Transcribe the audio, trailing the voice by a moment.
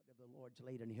Lord's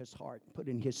laid in his heart, put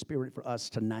in his spirit for us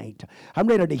tonight. I'm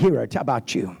ready to hear it. How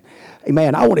about you?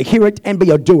 Amen. I want to hear it and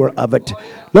be a doer of it.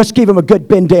 Let's give him a good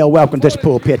Ben Dale welcome to this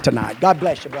pulpit tonight. God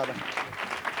bless you, brother.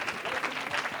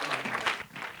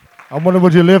 I wonder,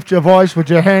 would you lift your voice with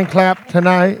your hand clap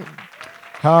tonight?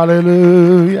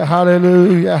 Hallelujah,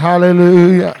 hallelujah,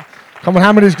 hallelujah. Come on,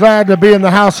 how many's glad to be in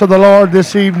the house of the Lord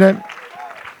this evening?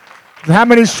 How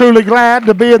many's truly glad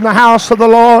to be in the house of the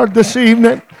Lord this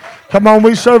evening? Come on,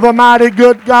 we serve a mighty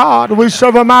good God. We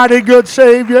serve a mighty good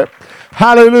Savior.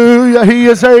 Hallelujah, He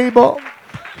is able.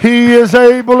 He is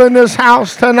able in this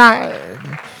house tonight.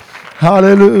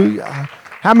 Hallelujah.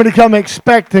 How many come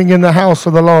expecting in the house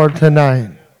of the Lord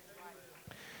tonight?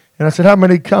 And I said, how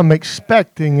many come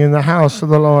expecting in the house of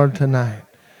the Lord tonight?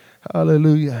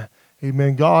 Hallelujah.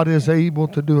 Amen. God is able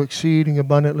to do exceeding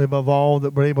abundantly above all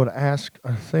that we're able to ask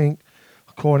or think,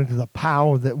 according to the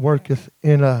power that worketh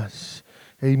in us.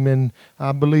 Amen.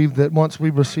 I believe that once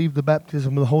we receive the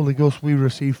baptism of the Holy Ghost, we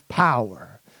receive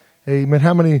power. Amen.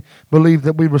 How many believe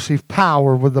that we receive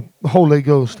power with the Holy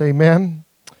Ghost? Amen.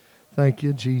 Thank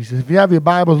you, Jesus. If you have your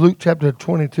Bible, Luke chapter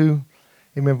 22,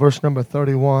 amen, verse number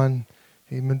 31.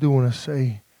 Amen. Do want to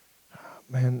say,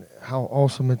 man, how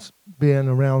awesome it's been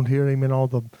around here. Amen. All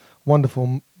the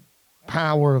wonderful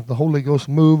power of the Holy Ghost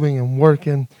moving and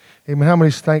working. Amen. How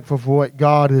many's thankful for what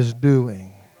God is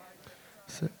doing?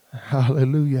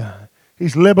 Hallelujah.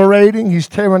 He's liberating. He's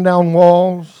tearing down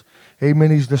walls. Amen.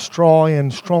 He's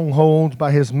destroying strongholds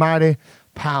by His mighty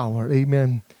power.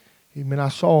 Amen. Amen. I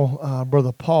saw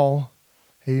Brother Paul,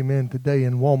 amen, today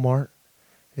in Walmart.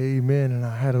 Amen. And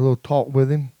I had a little talk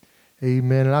with him.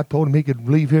 Amen. And I told him he could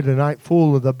leave here tonight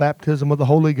full of the baptism of the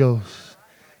Holy Ghost.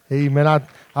 Amen.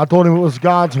 I told him it was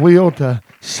God's will to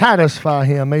satisfy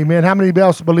him. Amen. How many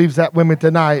else believes that with me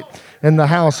tonight in the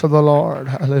house of the Lord?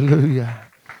 Hallelujah.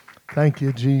 Thank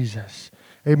you, Jesus.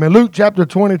 Amen. Luke chapter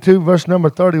 22, verse number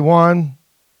 31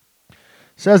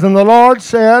 says, And the Lord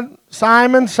said,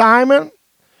 Simon, Simon,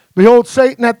 behold,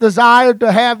 Satan hath desired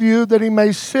to have you, that he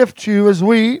may sift you as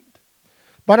wheat.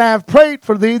 But I have prayed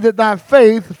for thee, that thy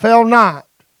faith fail not.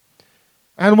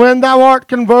 And when thou art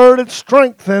converted,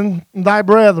 strengthen thy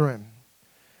brethren.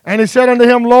 And he said unto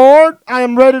him, Lord, I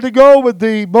am ready to go with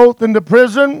thee, both into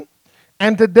prison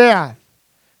and to death.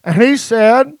 And he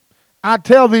said, I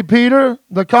tell thee, Peter,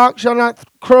 the cock shall not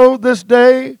crow this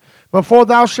day before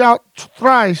thou shalt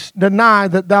thrice deny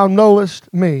that thou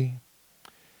knowest me.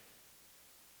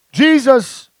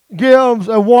 Jesus gives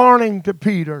a warning to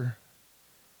Peter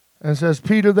and says,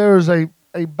 Peter, there is a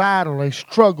battle, a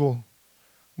struggle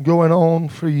going on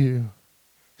for you.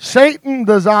 Satan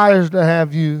desires to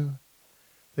have you,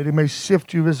 that he may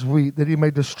sift you as wheat, that he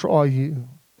may destroy you.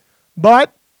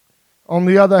 But, on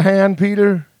the other hand,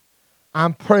 Peter,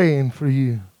 I'm praying for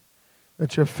you,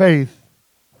 that your faith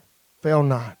fail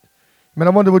not. Man,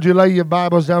 I wonder, would you lay your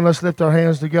Bibles down? Let's lift our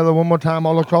hands together one more time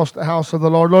all across the house of the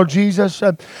Lord. Lord Jesus,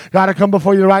 God, I come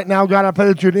before you right now. God, I pray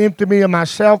that you'd empty me of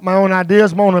myself, my own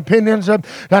ideas, my own opinions. God,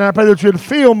 I pray that you'd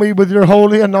fill me with your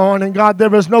holy anointing. God,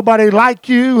 there is nobody like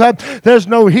you. There's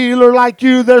no healer like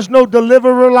you. There's no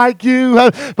deliverer like you.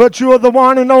 But you are the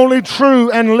one and only true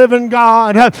and living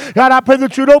God. God, I pray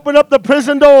that you'd open up the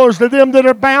prison doors to them that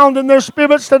are bound in their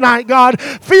spirits tonight, God.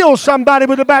 Fill somebody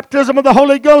with the baptism of the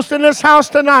Holy Ghost in this house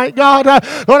tonight, God.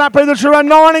 Lord, I pray that your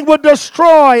anointing would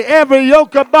destroy every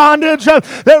yoke of bondage,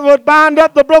 that would bind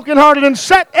up the brokenhearted and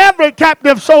set every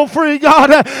captive soul free,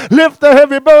 God. Lift the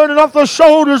heavy burden off the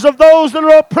shoulders of those that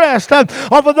are oppressed,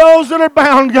 off of those that are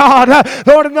bound, God.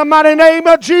 Lord, in the mighty name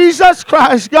of Jesus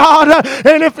Christ, God.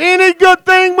 And if any good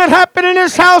thing would happen in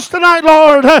this house tonight,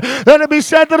 Lord, let it be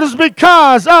said that it's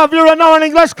because of your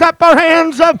anointing. Let's clap our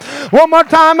hands one more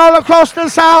time all across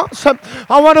this house.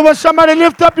 I wonder, would somebody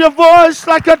lift up your voice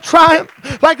like a triumph,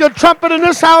 like a trumpet in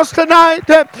this house tonight?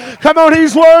 Come on,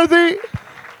 he's worthy.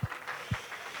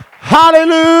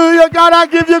 Hallelujah. God, I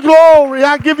give you glory.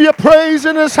 I give you praise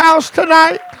in this house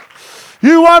tonight.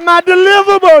 You are my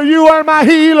deliverer. You are my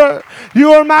healer.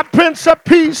 You are my Prince of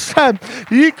Peace. In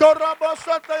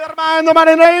the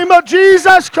mighty name of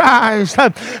Jesus Christ.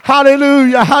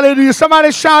 Hallelujah. Hallelujah.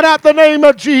 Somebody shout out the name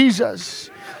of Jesus.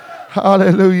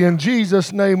 Hallelujah. In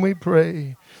Jesus' name we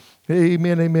pray.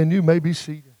 Amen. Amen. You may be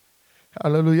seated.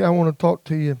 Hallelujah. I want to talk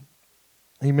to you,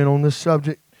 amen, on this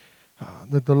subject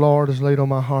that the Lord has laid on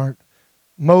my heart.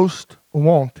 Most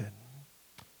wanted.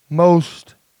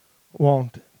 Most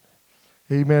wanted.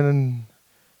 Amen. And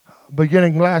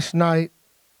beginning last night,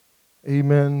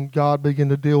 amen, God began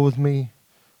to deal with me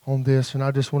on this, and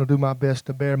I just want to do my best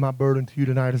to bear my burden to you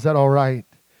tonight. Is that all right?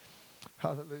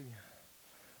 Hallelujah.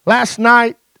 Last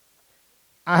night,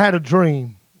 I had a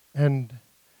dream, and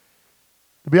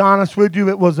To be honest with you,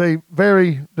 it was a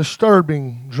very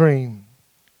disturbing dream.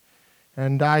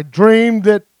 And I dreamed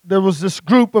that there was this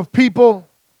group of people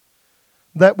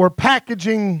that were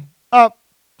packaging up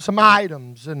some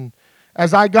items. And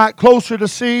as I got closer to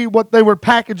see what they were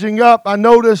packaging up, I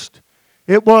noticed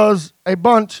it was a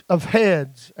bunch of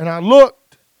heads. And I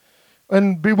looked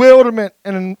in bewilderment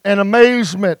and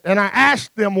amazement. And I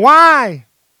asked them, why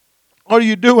are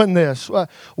you doing this?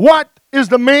 What is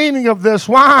the meaning of this?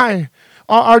 Why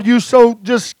are you so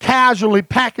just casually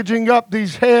packaging up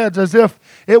these heads as if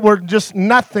it were just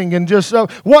nothing? And just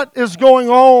what is going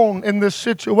on in this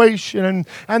situation?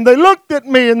 And they looked at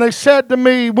me and they said to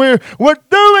me, we're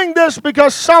doing this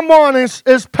because someone is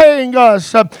paying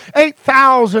us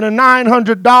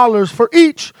 $8,900 for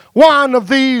each one of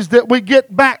these that we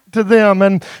get back to them.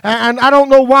 And I don't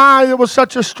know why it was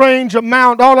such a strange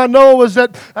amount. All I know is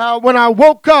that when I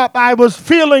woke up, I was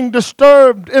feeling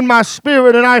disturbed in my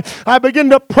spirit. And I began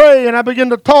to pray and I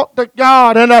began to talk to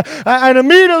God. And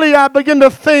immediately I began to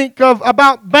think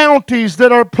about bounties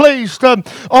that are placed on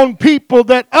people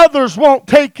that others won't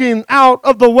take out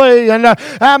of the way. And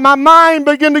my mind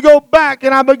began to go back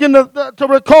and I began to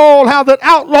recall how that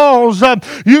outlaws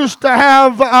used to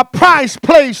have a price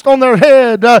placed on their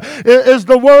head is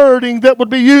the wording that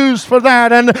would be used for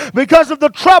that. And because of the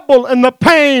trouble and the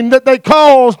pain that they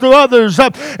cause to others,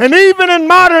 and even in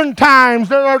modern times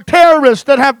there are terrorists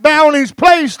that have bounties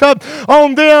placed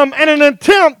on them in an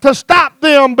attempt to stop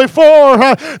them before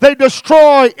they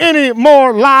destroy any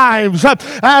more lives.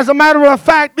 As a matter of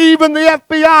fact, even the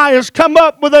FBI has come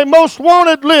up with a most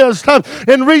wanted list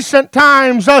in recent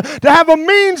times to have a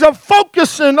means of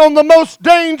focusing on the most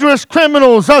dangerous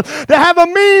criminals, to have a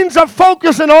means of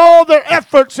focusing all their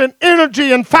efforts and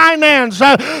energy and finance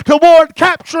toward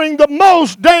capturing the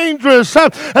most dangerous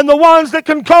and the ones that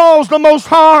can cause the most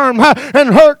harm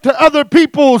and hurt to other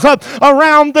peoples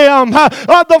around them.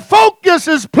 The focus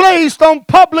is placed on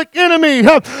public enemy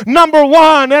number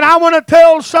one. And I want to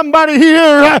tell somebody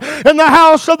here in the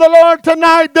house of the Lord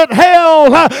tonight that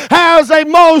hell has a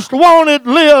most wanted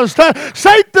list.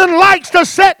 Satan likes to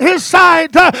set his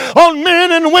sight on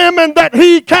men and women that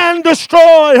he can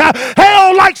destroy.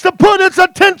 Hell likes to put its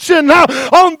attention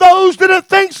on those that it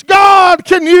thinks God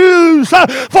can use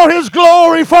for his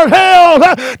glory. For hell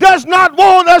does not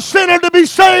want a sinner to be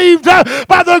saved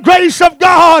by the grace of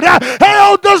God.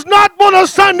 Hell does not want a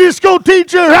Sunday school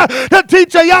teacher to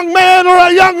teach a young man or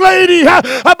a young lady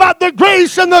about the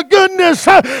grace and the goodness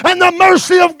and the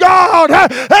mercy of God.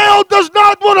 Hell does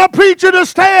not want a preacher to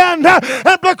stand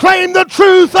and proclaim the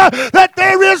truth that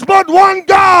there is but one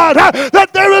God,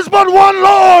 that there is but one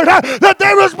Lord, that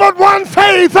there is but one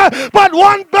faith, but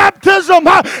one baptism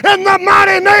in the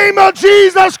mighty name of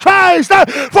Jesus Christ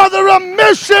for the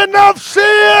remission of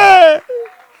sin.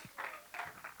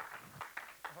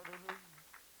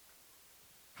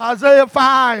 Isaiah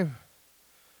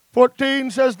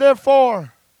 5:14 says,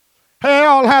 therefore,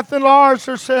 hell hath enlarged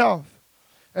herself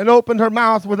and opened her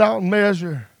mouth without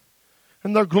measure,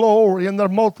 and their glory and their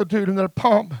multitude and their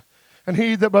pomp, and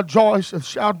he that rejoiceth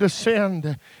shall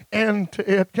descend into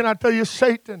it. Can I tell you,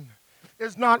 Satan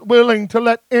is not willing to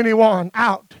let anyone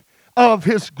out of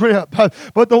his grip.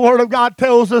 But the Word of God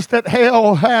tells us that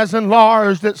hell has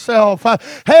enlarged itself.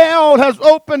 Hell has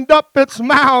opened up its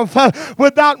mouth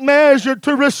without measure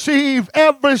to receive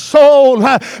every soul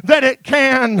that it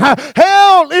can.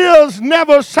 Hell is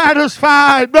never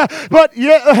satisfied, but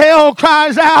yet hell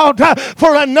cries out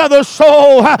for another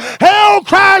soul. Hell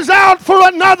cries out for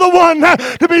another one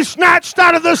to be snatched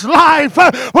out of this life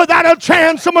without a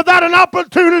chance and without an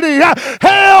opportunity.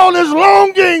 Hell is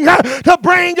longing to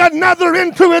bring another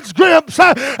into its grips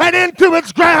and into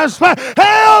its grasp.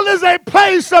 Hell is a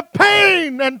place of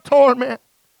pain and torment.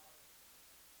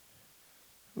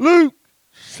 Luke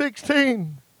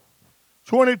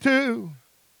 16:22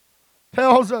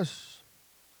 tells us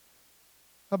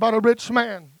about a rich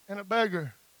man and a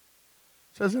beggar.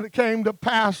 It says that it came to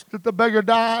pass that the beggar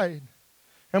died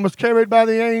and was carried by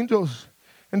the angels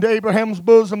into Abraham's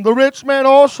bosom. The rich man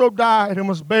also died and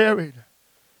was buried.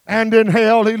 And in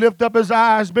hell he lifted up his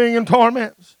eyes, being in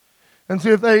torments, and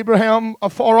seeth Abraham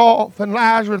afar off, and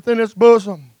Lazarus in his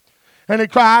bosom. And he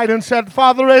cried and said,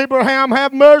 Father Abraham,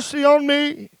 have mercy on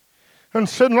me, and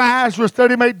send Lazarus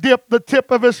that he may dip the tip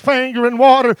of his finger in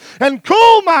water, and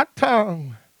cool my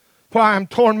tongue, for I am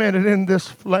tormented in this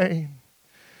flame.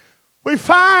 We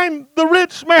find the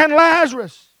rich man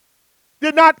Lazarus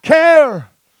did not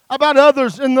care about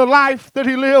others in the life that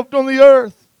he lived on the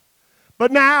earth.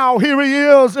 But now here he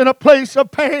is in a place of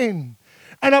pain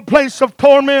and a place of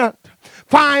torment.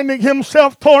 finding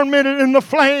himself tormented in the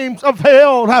flames of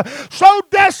hell, so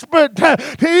desperate to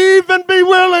even be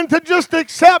willing to just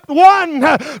accept one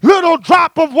little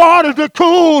drop of water to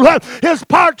cool his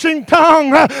parching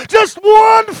tongue, just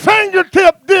one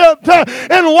fingertip dipped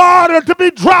in water to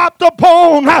be dropped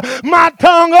upon my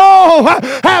tongue. Oh,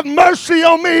 have mercy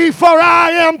on me, for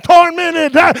I am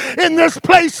tormented in this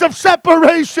place of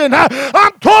separation.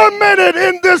 I'm tormented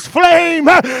in this flame.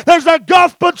 There's a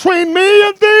gulf between me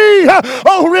and thee.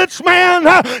 Oh, rich man,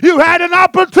 you had an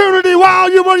opportunity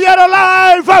while you were yet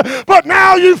alive, but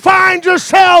now you find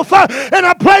yourself in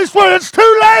a place where it's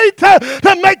too late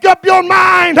to make up your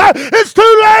mind. It's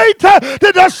too late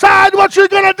to decide what you're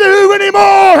going to do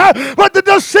anymore, but the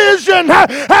decision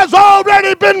has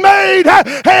already been made.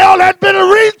 Hell had been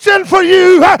reaching for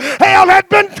you. Hell had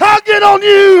been tugging on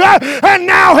you, and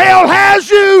now hell has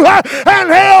you, and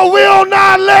hell will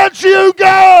not let you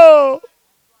go.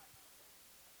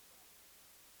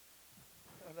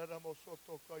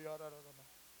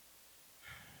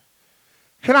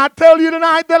 Can I tell you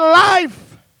tonight that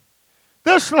life,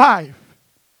 this life,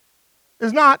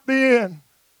 is not the end?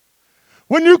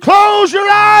 When you close your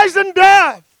eyes in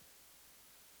death,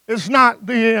 it's not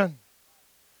the end.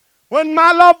 When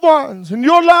my loved ones and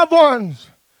your loved ones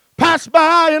pass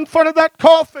by in front of that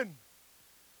coffin,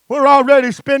 we're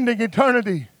already spending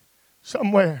eternity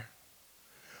somewhere.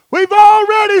 We've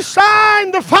already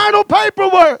signed the final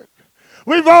paperwork.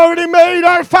 We've already made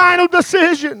our final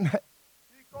decision.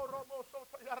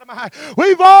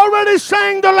 We've already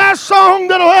sang the last song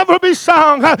that'll ever be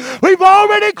sung. We've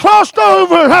already crossed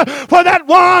over for that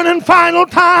one and final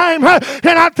time.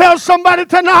 Can I tell somebody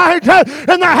tonight,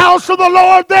 in the house of the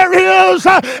Lord there is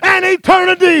an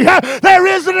eternity. There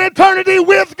is an eternity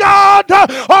with God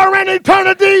or an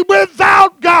eternity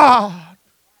without God.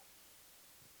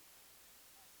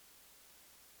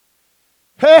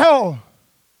 Hell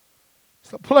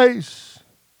is a place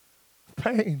of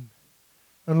pain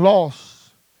and loss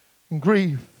and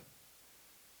grief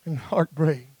and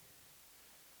heartbreak,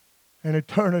 an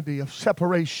eternity of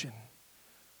separation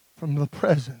from the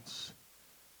presence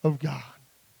of God.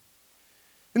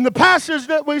 In the passage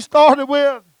that we started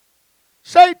with,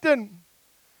 Satan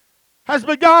has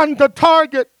begun to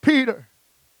target Peter.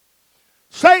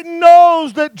 Satan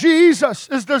knows that Jesus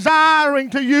is desiring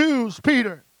to use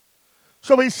Peter,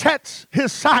 so he sets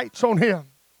his sights on him.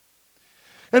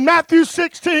 In Matthew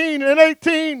 16 and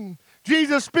 18,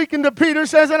 Jesus speaking to Peter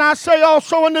says, "And I say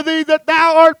also unto thee that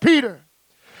thou art Peter,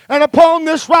 and upon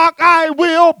this rock I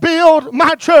will build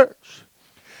my church,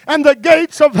 and the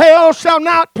gates of hell shall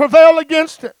not prevail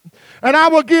against it. And I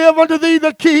will give unto thee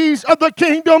the keys of the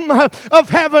kingdom of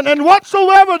heaven. And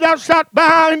whatsoever thou shalt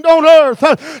bind on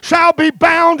earth shall be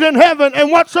bound in heaven.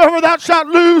 And whatsoever thou shalt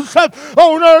loose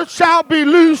on earth shall be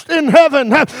loosed in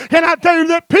heaven." Can I tell you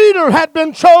that Peter had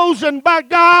been chosen by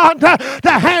God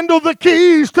to handle the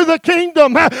keys to the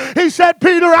kingdom? He said,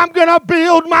 "Peter, I'm going to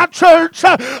build my church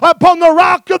upon the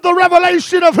rock of the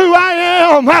revelation of who I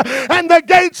am. And the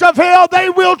gates of hell, they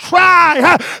will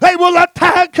try. They will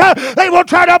attack. They will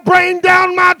try to bring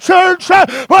down my church,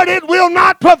 but it will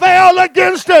not prevail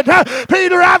against it.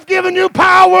 Peter, I've given you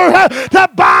power to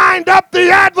bind up the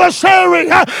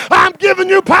adversary. I'm giving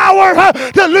you power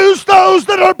to loose those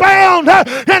that are bound."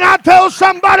 Can I tell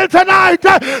somebody tonight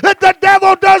that the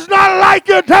devil does not like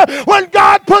it when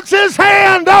God puts his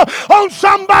hand on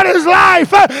somebody's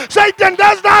life? Satan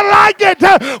does not like it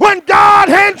when God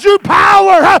hands you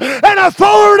power and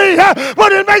authority,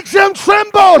 but it makes him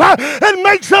tremble. It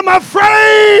makes him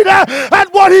afraid at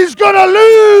what he's going to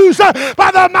lose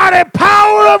by the mighty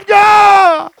power of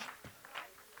God.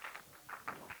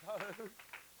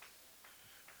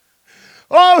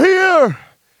 Oh, here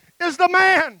is the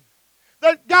man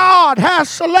that God has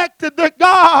selected, that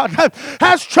God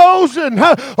has chosen.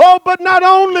 Oh, but not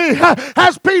only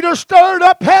has Peter stirred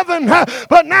up heaven,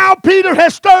 but now Peter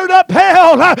has stirred up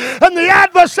hell. And the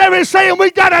adversary is saying, we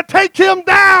got to take him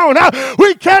down.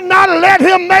 We cannot let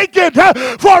him make it,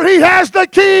 for he has the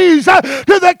keys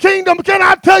to the kingdom. Can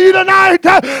I tell you tonight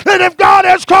that if God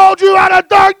has called you out of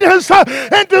darkness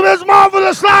into his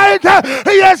marvelous light,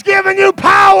 he has given you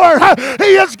power.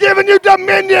 He has given you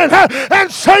dominion.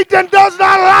 And Satan does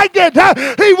not like it.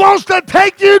 He wants to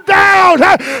take you down.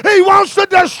 He wants to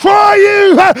destroy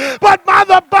you. But by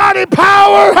the body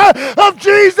power of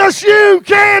Jesus, you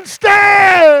can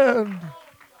stand.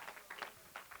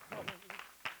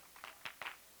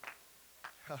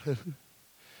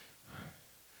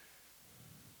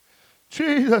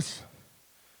 Jesus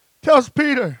tells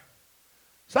Peter,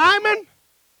 "Simon,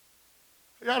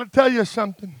 I got to tell you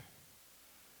something.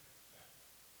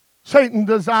 Satan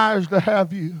desires to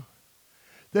have you.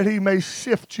 that he may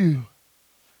sift you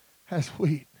as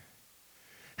wheat.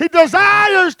 He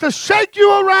desires to shake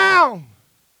you around,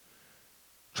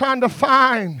 trying to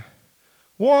find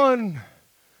one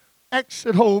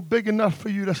exit hole big enough for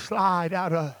you to slide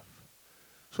out of,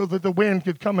 so that the wind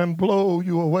could come and blow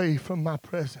you away from my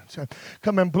presence,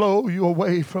 come and blow you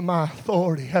away from my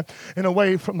authority and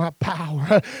away from my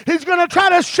power. He's going to try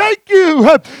to shake you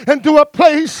into a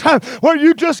place where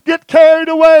you just get carried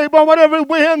away by whatever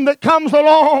wind that comes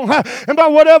along and by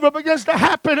whatever begins to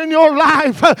happen in your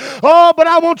life. Oh, but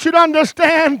I want you to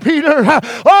understand, Peter,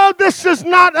 this is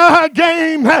not a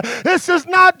game. This is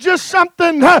not just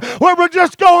something where we're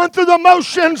just going through the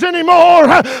motions anymore,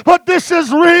 but this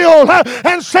is real.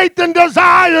 And Satan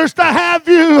desires to have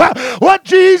you. What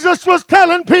Jesus was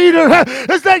telling Peter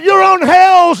is that you're on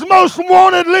hell's most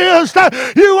wanted list.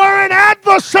 You are an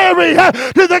adversary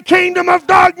to the kingdom of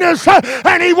darkness,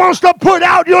 and he wants to put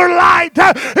out your light.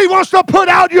 He wants to put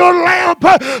out your lamp.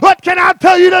 What can I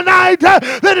tell you tonight?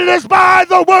 That it is by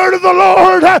the word of the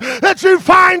Lord that you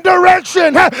find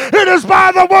direction. It is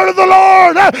by the word of the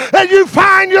Lord that you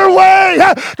find your way.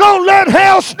 Don't let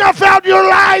hell snuff out your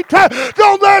light.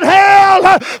 Don't let hell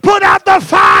put out the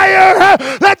fire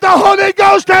that the Holy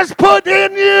Ghost has put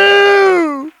in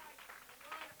you.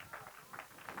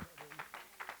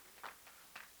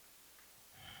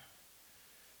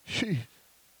 Jeez.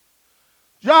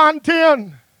 John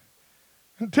 10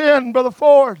 and 10, Brother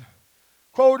Ford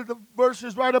quoted the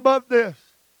verses right above this.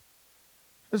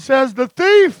 It says, the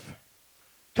thief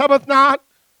cometh not,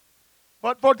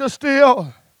 but for to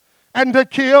steal and to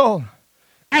kill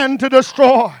and to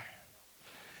destroy.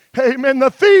 Amen. The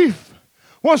thief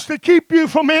wants to keep you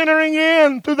from entering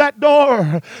in through that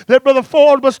door that Brother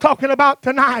Ford was talking about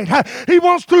tonight. He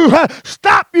wants to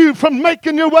stop you from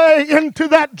making your way into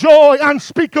that joy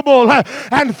unspeakable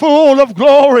and full of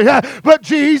glory. But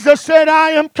Jesus said,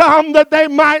 I am come that they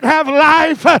might have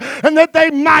life and that they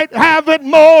might have it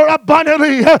more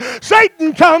abundantly.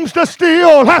 Satan comes to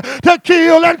steal, to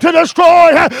kill, and to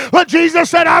destroy. But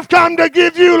Jesus said, I've come to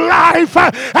give you life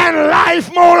and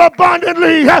life more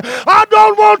abundantly. I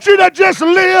don't want you to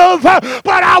just live,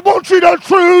 but I want you to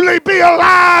truly be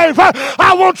alive.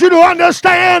 I want you to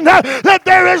understand that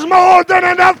there is more than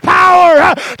enough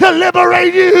power to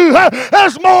liberate you.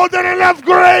 There's more than enough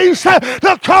grace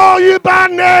to call you by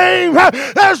name.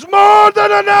 There's more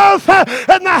than enough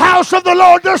in the house of the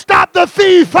Lord to stop the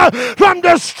thief from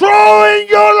destroying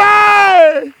your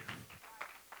life.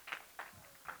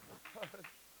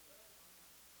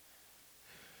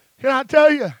 Can I tell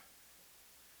you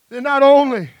that not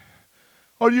only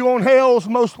are you on hell's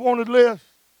most wanted list,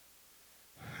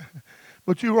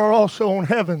 but you are also on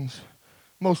heaven's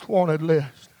most wanted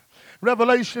list.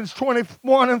 Revelations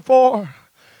 21 and 4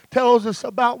 tells us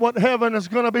about what heaven is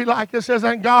going to be like. It says,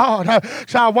 and God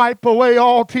shall wipe away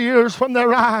all tears from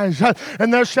their eyes,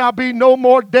 and there shall be no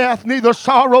more death, neither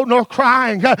sorrow nor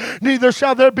crying, neither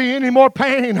shall there be any more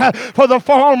pain, for the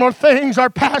former things are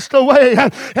passed away.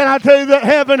 And I tell you that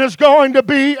heaven is going to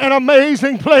be an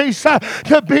amazing place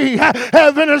to be.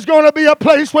 Heaven is going to be a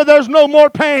place where there's no more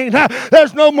pain,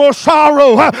 there's no more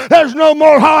sorrow, there's no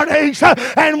more heartaches,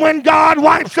 and when God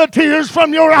wipes the tears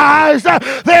from your eyes,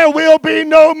 there will be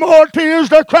no more tears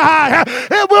to cry.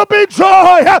 It will be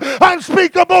joy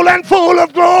unspeakable and full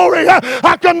of glory.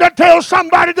 I come to tell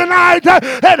somebody tonight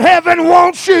that heaven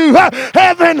wants you.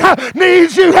 Heaven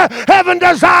needs you. Heaven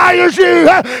desires you.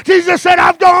 Jesus said,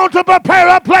 I've gone to prepare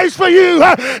a place for you.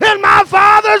 In my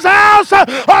Father's house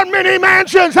are many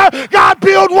mansions. God,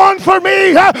 build one for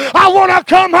me. I want to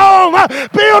come home.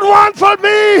 Build one for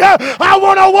me. I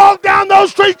want to walk down those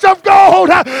streets of gold.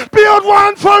 Build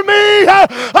one for me.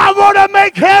 I want to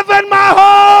make heaven my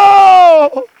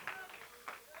home.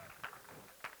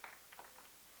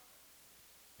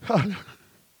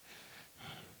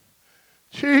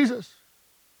 Jesus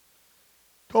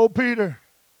told Peter,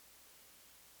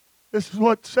 this is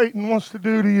what Satan wants to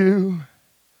do to you,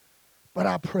 but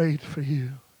I prayed for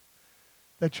you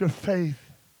that your faith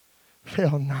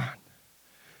fail not.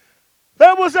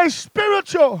 There was a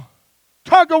spiritual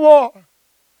tug of war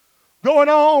going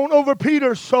on over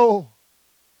Peter's soul.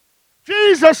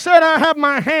 Jesus said, I have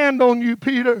my hand on you,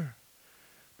 Peter,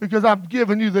 because I've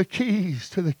given you the keys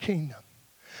to the kingdom.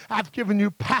 I've given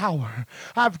you power.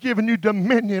 I've given you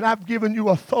dominion. I've given you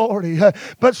authority.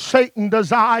 But Satan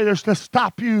desires to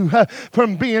stop you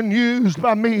from being used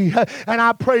by me. And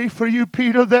I pray for you,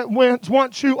 Peter, that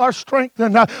once you are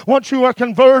strengthened, once you are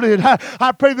converted,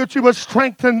 I pray that you would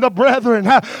strengthen the brethren.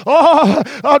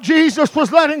 Jesus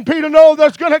was letting Peter know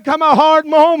there's going to come a hard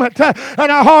moment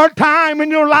and a hard time in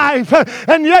your life.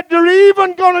 And yet you're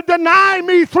even going to deny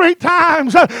me 3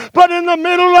 times. But in the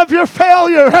middle of your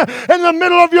failure, in the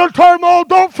middle of your turmoil,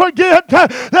 don't forget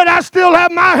that I still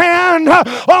have my hand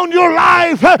on your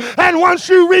life. And once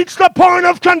you reach the point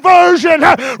of conversion,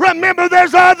 remember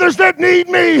there's others that need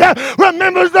me.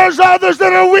 Remember there's others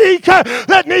that are weak,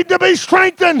 that need to be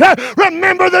strengthened.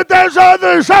 Remember that there's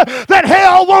others that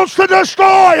hell wants to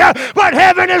destroy, but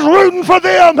heaven is rooting for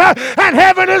them, and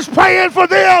heaven is praying for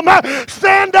them.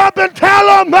 Stand up and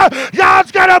tell them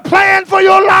God's got a plan for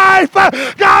your life.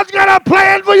 God's got a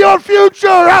plan for your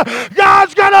future.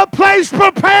 God's got a place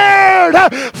prepared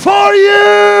for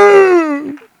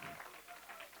you.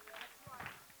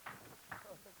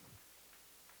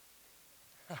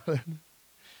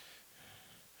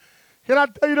 Can I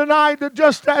tell you tonight that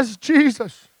just as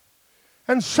Jesus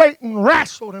and Satan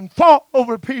wrestled and fought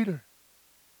over Peter,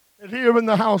 that here in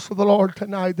the house of the Lord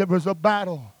tonight there was a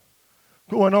battle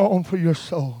going on for your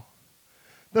soul.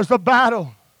 There's a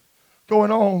battle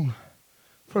going on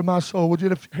for my soul. Would you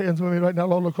lift your hands with me right now,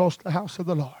 Lord, across the house of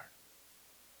the Lord?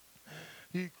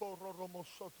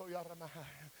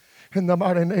 In the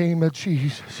mighty name of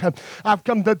Jesus, I've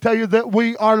come to tell you that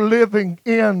we are living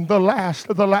in the last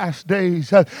of the last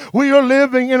days. We are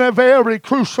living in a very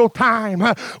crucial time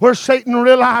where Satan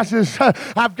realizes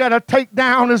I've got to take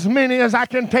down as many as I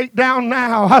can take down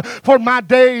now, for my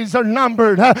days are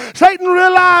numbered. Satan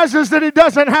realizes that he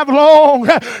doesn't have long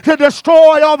to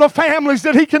destroy all the families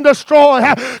that he can destroy.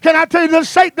 Can I tell you that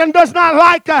Satan does not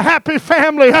like a happy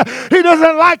family? He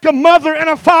doesn't like a mother and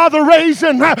a father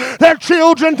raising their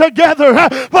children together.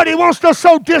 But he wants to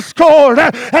sow discord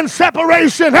and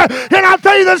separation. And I'll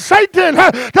tell you that Satan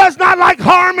does not like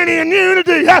harmony and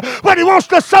unity, but he wants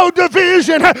to sow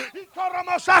division.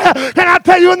 Can I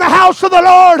tell you, in the house of the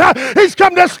Lord, he's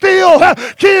come to steal,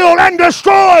 kill, and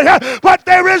destroy. But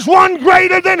there is one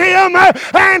greater than him,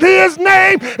 and his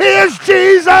name is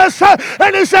Jesus.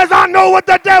 And he says, I know what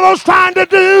the devil's trying to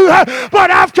do, but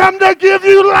I've come to give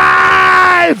you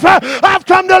life. I've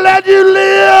come to let you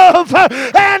live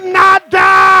and not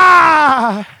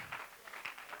die.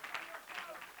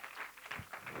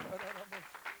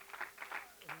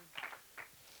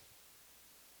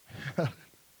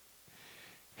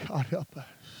 God help us.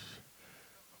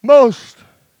 Most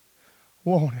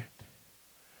wanted.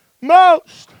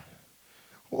 Most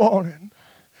wanted.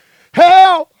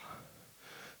 Hell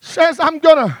says I'm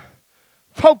going to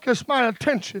focus my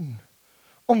attention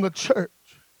on the church.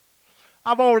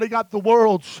 I've already got the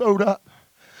world sewed up.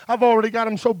 I've already got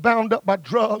them so bound up by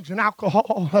drugs and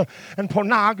alcohol and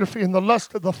pornography and the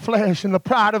lust of the flesh and the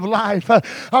pride of life.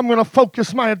 I'm going to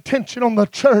focus my attention on the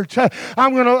church.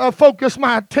 I'm going to focus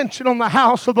my attention on the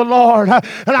house of the Lord.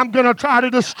 And I'm going to try to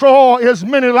destroy as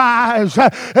many lives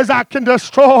as I can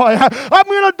destroy. I'm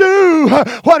going to do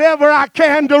whatever I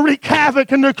can to wreak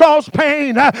havoc and to cause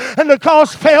pain and to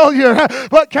cause failure.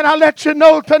 But can I let you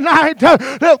know tonight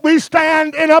that we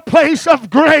stand in a place of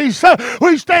grace.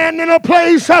 We stand in a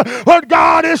place where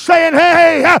God is saying,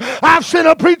 hey, I've sent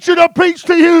a preacher to preach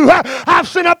to you. I've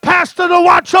sent a pastor to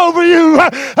watch over you.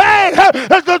 Hey,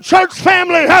 there's a church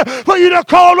family for you to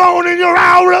call on in your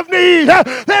hour of need.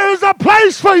 There is a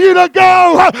place for you to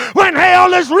go when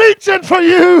hell is reaching for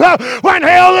you, when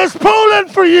hell is pulling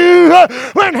for you,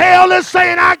 when hell is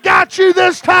saying, I got you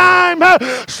this time.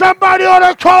 Somebody ought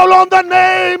to call on the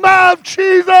name of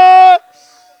Jesus.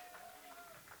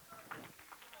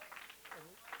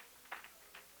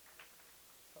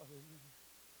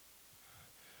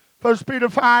 1 Peter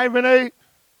 5:8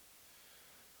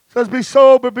 says, be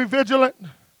sober, be vigilant,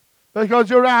 because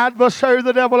your adversary,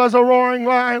 the devil, as a roaring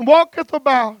lion, walketh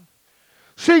about,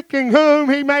 seeking whom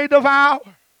he may devour,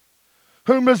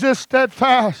 whom resist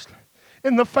steadfast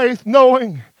in the faith,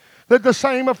 knowing that the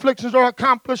same afflictions are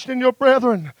accomplished in your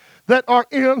brethren that are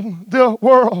in the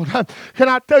world. Can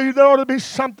I tell you, there ought to be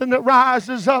something that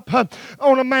rises up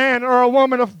on a man or a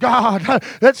woman of God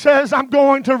that says, I'm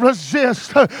going to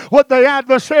resist what the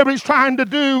adversary is trying to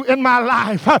do in my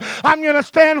life. I'm going to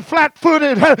stand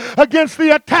flat-footed against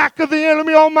the attack of the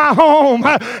enemy on my home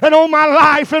and on my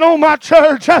life and on my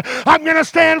church. I'm going to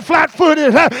stand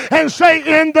flat-footed and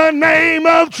say, in the name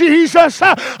of Jesus,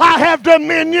 I have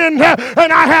dominion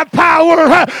and I have power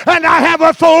and I have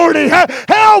authority.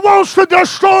 Hell wants to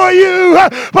destroy you,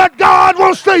 but God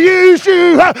wants to use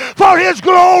you for His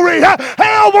glory.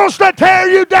 Hell wants to tear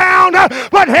you down,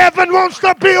 but heaven wants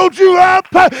to build you up.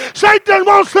 Satan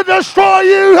wants to destroy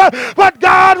you, but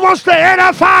God wants to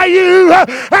edify you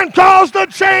and cause the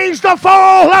chains to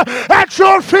fall at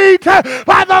your feet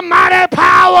by the mighty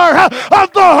power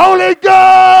of the Holy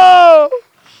Ghost.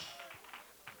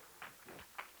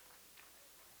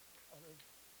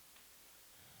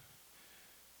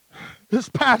 This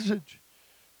passage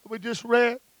that we just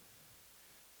read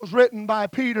was written by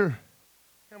Peter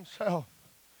himself.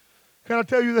 Can I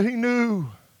tell you that he knew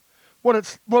what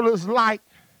it was like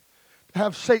to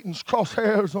have Satan's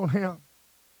crosshairs on him?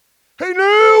 He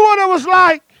knew what it was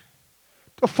like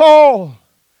to fall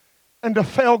and to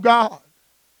fail God.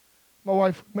 My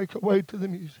wife would make her way to the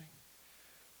music.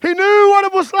 He knew what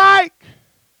it was like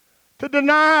to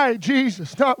deny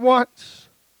Jesus, not once,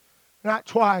 not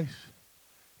twice,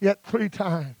 yet 3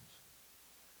 times.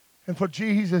 And for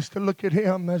Jesus to look at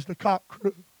him as the cock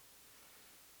crew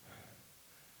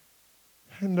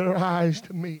and their eyes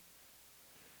to meet.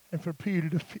 And for Peter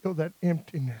to feel that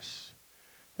emptiness,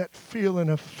 that feeling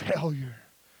of failure,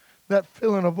 that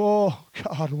feeling of, oh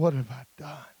God, what have I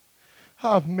done?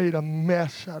 I've made a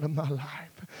mess out of my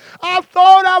life. I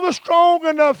thought I was strong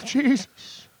enough,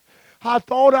 Jesus. I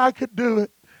thought I could do it.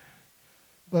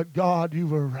 But God, you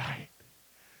were right.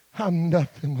 I'm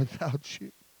nothing without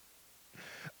you.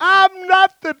 I'm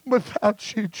nothing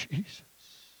without you, Jesus.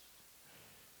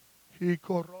 He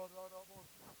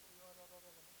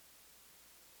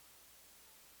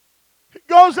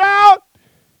goes out,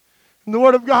 and the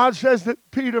Word of God says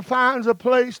that Peter finds a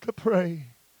place to pray,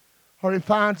 or he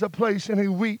finds a place and he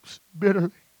weeps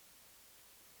bitterly.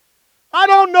 I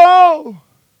don't know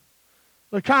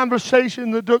the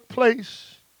conversation that took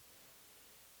place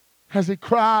as he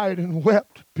cried and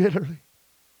wept bitterly.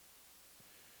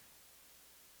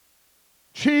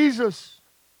 Jesus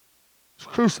was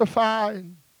crucified,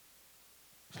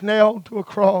 was nailed to a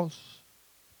cross.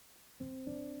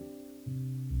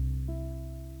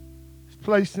 He's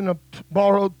placed in a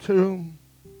borrowed tomb.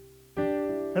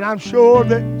 And I'm sure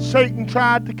that Satan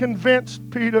tried to convince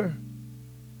Peter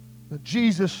that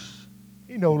Jesus,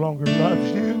 He no longer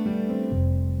loves you.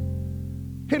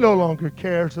 He no longer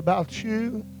cares about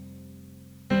you.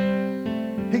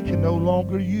 He can no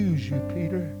longer use you,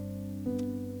 Peter.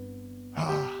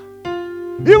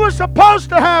 You were supposed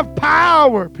to have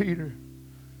power, Peter.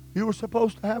 You were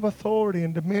supposed to have authority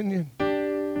and dominion.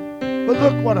 But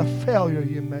look what a failure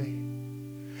you made.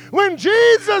 When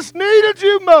Jesus needed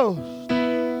you most,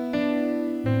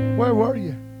 where were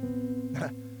you?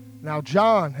 Now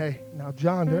John,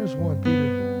 there's one,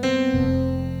 Peter.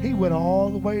 He went all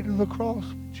the way to the cross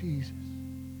with Jesus.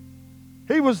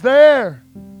 He was there.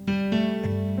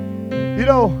 You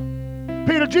know,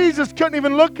 Peter, Jesus couldn't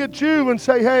even look at you and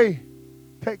say, hey,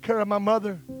 take care of my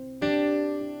mother.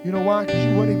 You know why? Because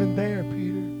you weren't even there,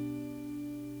 Peter.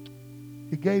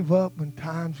 You gave up when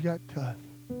times got tough.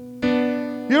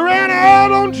 You ran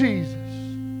out on Jesus.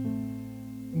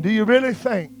 And do you really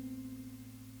think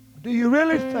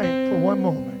for one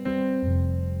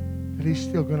moment that He's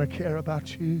still going to care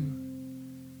about you?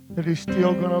 That He's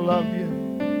still going to love you?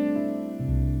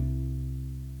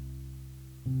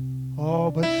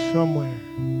 Oh, but somewhere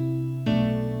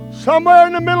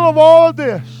in the middle of all of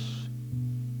this,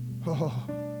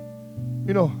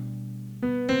 you know,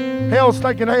 hell's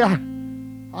thinking, hey,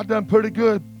 I done pretty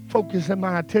good focusing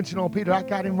my attention on Peter. I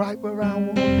got him right where I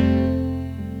want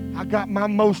him. I got my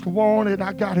most wanted.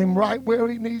 I got him right where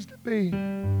he needs to be.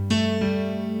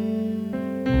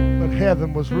 But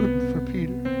heaven was rooting for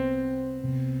Peter.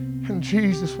 And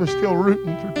Jesus was still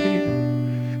rooting for Peter.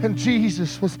 And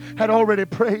Jesus had already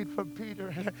prayed for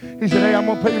Peter. He said, hey, I'm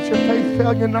going to pray that your faith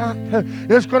fail you not.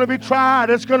 It's going to be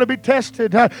tried. It's going to be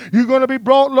tested. You're going to be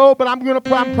brought low, but I'm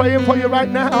praying for you right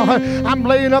now. I'm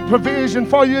laying up provision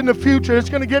for you in the future. It's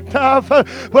going to get tough,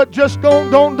 but just don't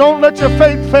let your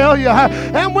faith fail you.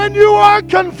 And when you are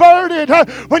converted,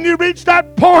 when you reach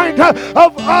that point of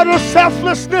utter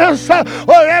selflessness,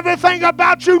 where everything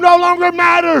about you no longer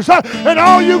matters, and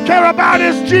all you care about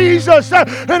is Jesus,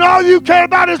 and all you care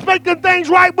about is making things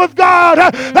right with God,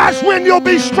 that's when you'll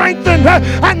be strengthened,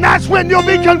 and that's when you'll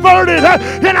be converted.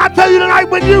 And I tell you tonight,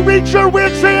 when you reach your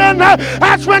wits' end,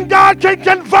 that's when God can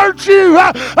convert you.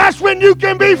 That's when you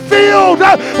can be filled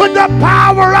with the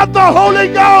power of the Holy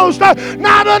Ghost.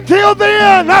 Not until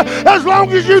then. As long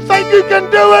as you think you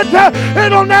can do it,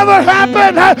 it'll never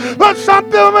happen. But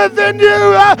something within you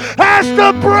has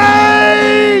to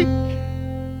break.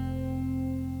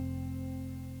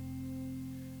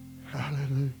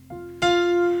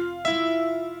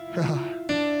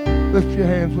 Lift your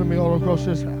hands with me all across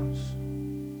this house.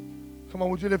 Come on,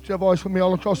 would you lift your voice with me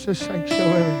all across this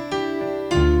sanctuary?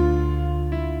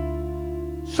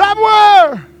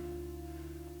 Somewhere,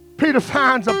 Peter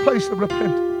finds a place of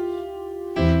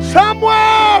repentance.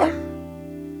 Somewhere,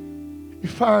 he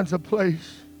finds a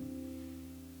place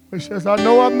where he says, I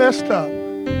know I messed up,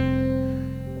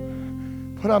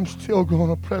 but I'm still going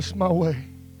to press my way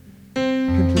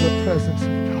into the presence of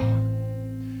God.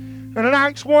 And in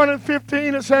Acts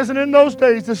 1:15, it says, and in those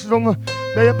days, this is on the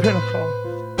day of Pentecost,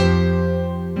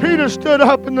 Peter stood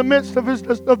up in the midst of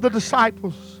the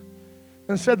disciples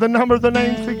and said the number of the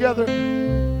names together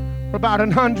were about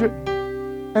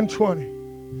 120.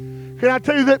 Can I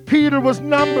tell you that Peter was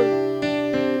numbered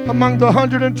among the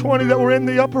 120 that were in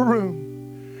the upper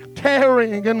room,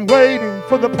 tarrying and waiting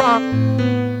for the promise?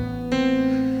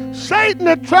 Satan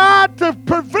had tried to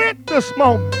prevent this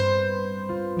moment.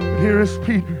 But here is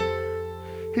Peter.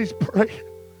 He's praying.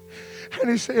 And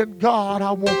he's saying, God,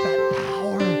 I want that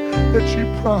power that you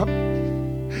promised.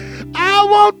 I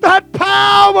want that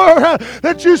power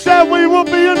that you said we will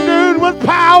be endued with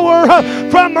power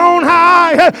from on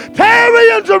high. Tarry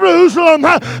in Jerusalem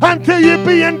until you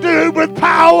be endued with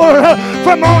power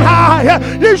from on high.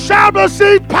 You shall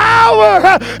receive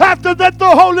power after that the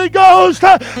Holy Ghost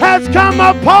has come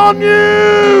upon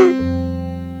you.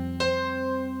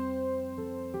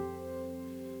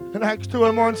 And Acts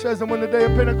 2:1 says, and when the day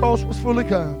of Pentecost was fully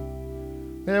come,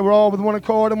 they were all with one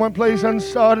accord in one place, and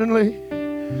suddenly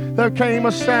there came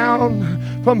a sound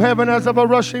from heaven as of a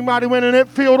rushing mighty wind, and it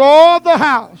filled all the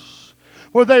house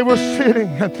where they were sitting.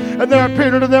 And there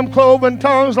appeared unto them cloven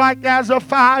tongues like as of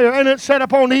fire, and it sat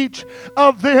upon each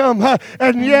of them.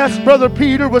 And yes, Brother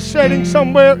Peter was sitting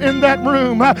somewhere in that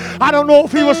room. I don't know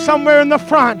if he was somewhere in the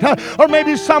front or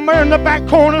maybe somewhere in the back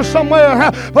corner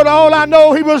somewhere, but all I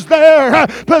know, he was there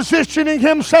positioning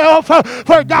himself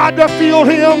for God to fill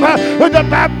him with the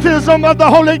baptism of the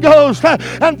Holy Ghost.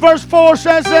 And verse 4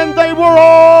 says, and they were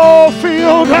all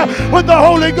filled with the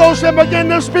Holy Ghost and began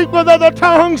to speak with other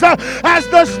tongues as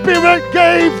the Spirit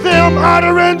gave them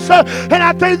utterance. And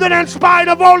I tell you that in spite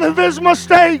of all of his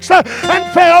mistakes and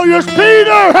failures,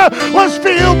 Peter was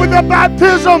filled with the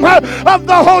baptism of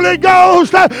the Holy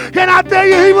Ghost. Can I tell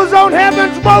you, he was on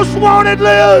heaven's most wanted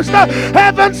list.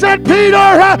 Heaven said, Peter,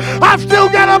 I've still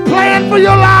got a plan for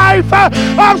your life.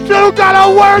 I've still got a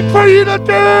work for you to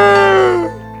do.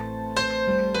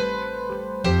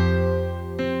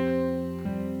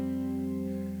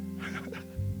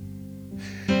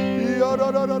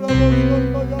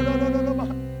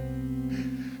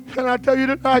 Can I tell you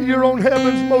tonight, you're on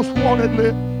heaven's most wanted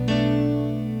list?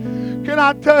 Can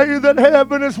I tell you that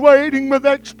heaven is waiting with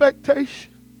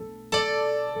expectation?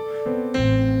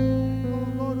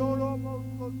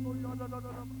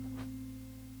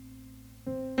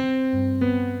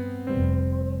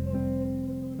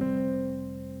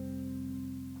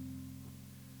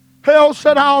 Hell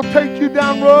said, I'll take you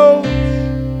down roads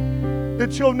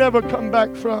that you'll never come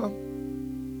back from.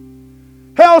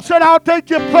 Hell said, I'll take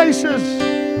you places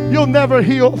you'll never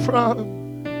heal from.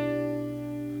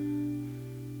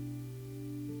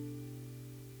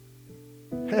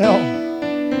 Hell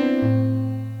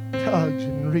tugs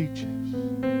and reaches.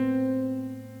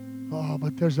 Oh,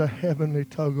 but there's a heavenly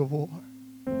tug of war.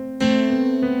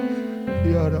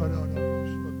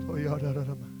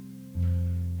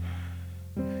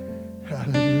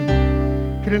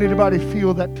 Hallelujah. Can anybody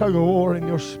feel that tug of war in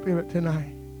your spirit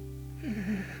tonight?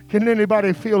 Can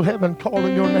anybody feel heaven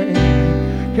calling your name?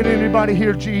 Can anybody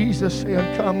hear Jesus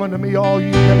saying, come unto me, all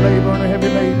you that labor and are heavy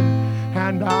laden,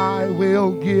 and I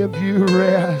will give you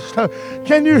rest?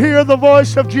 Can you hear the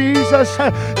voice of Jesus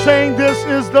saying, this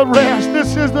is the rest,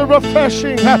 this is the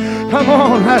refreshing? Come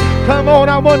on, come on,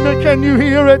 I wonder, can you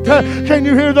hear it? Can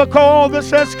you hear the call that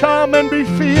says, come and be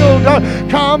filled,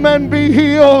 come and be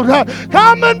healed,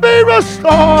 come and be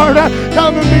restored,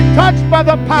 come and be touched by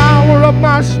the power of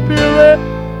my Spirit?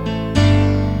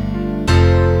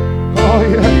 Oh,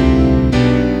 yeah.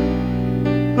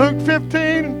 Luke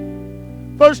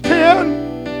 15, verse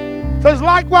 10 says,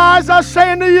 likewise I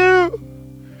say unto you,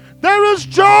 there is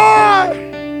joy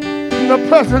in the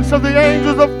presence of the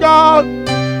angels of God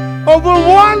over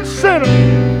one sinner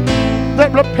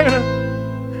that repenteth.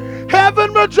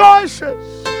 Heaven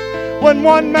rejoices when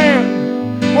one man,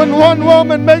 when one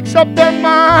woman makes up their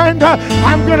mind,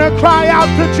 I'm going to cry out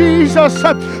to Jesus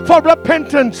for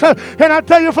repentance. And I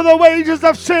tell you, for the wages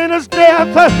of sin is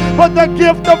death, but the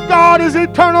gift of God is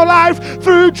eternal life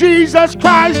through Jesus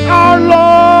Christ our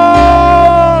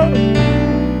Lord.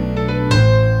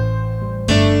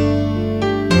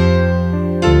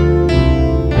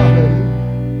 Hallelujah.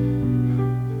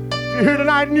 If you're here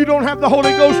tonight tonight and you don't have the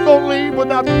Holy Ghost, don't leave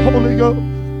without the Holy Ghost.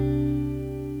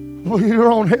 Well,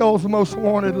 you're on hell's most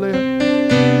wanted list.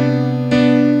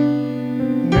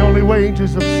 And the only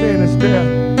wages of sin is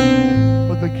death,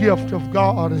 but the gift of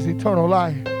God is eternal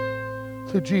life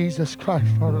through Jesus Christ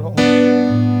our Lord.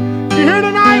 You're here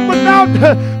tonight without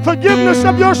forgiveness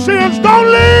of your sins, don't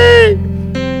leave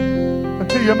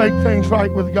until you make things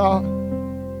right with God.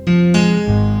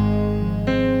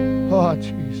 Oh,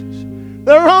 Jesus.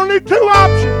 There are only two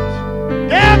options: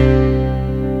 death,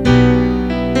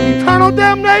 eternal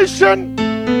damnation,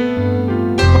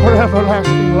 or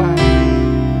everlasting life.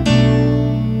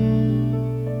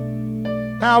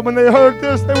 Now, when they heard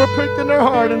this, they were pricked in their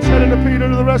heart and said unto Peter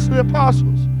and to the rest of the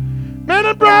apostles, Men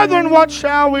and brethren, what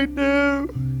shall we do?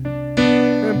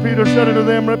 And Peter said unto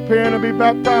them, Repent and be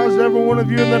baptized, every one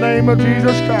of you, in the name of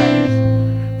Jesus Christ,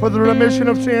 for the remission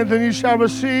of sins, and you shall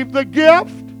receive the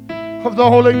gift of the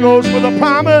Holy Ghost, for the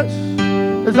promise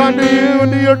is unto you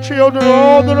and to your children,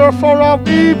 all that are far off,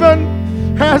 even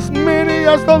as many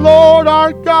as the Lord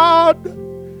our God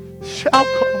shall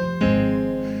call.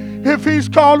 If He's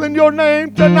calling your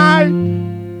name tonight,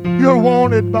 you're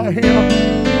wanted by Him.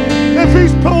 If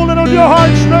He's pulling on your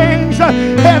heartstrings,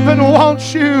 heaven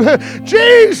wants you.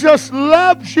 Jesus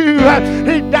loves you.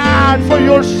 He died for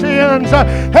your sins.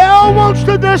 Hell wants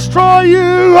to destroy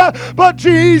you, but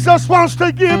Jesus wants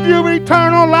to give you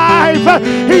eternal life.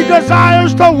 He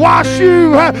desires to wash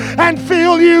you and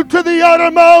fill you to the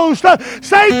uttermost.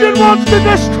 Satan wants to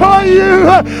destroy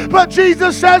you, but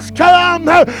Jesus says, Come,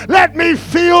 let me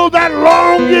feel that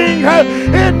longing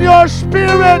in your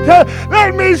spirit.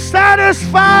 Let me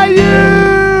satisfy you.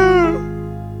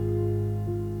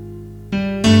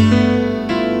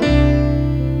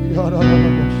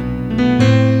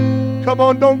 Come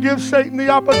on, don't give Satan the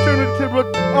opportunity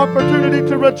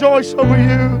to rejoice over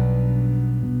you,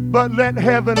 but let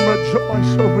heaven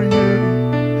rejoice over you.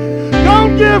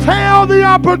 Don't give hell the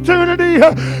opportunity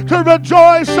to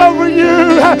rejoice over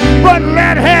you, but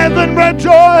let heaven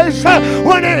rejoice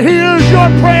when it hears your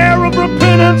prayer of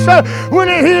repentance, when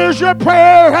it hears your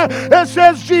prayer that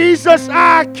says, Jesus,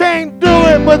 I can't do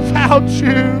it without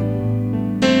you.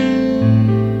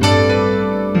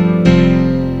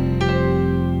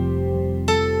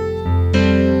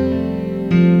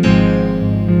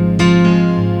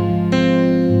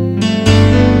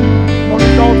 On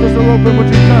these altars are open, would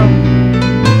you come?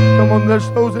 Come on, there's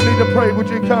those that need to pray. Would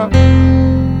you come?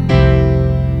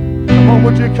 Come on,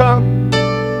 would you come?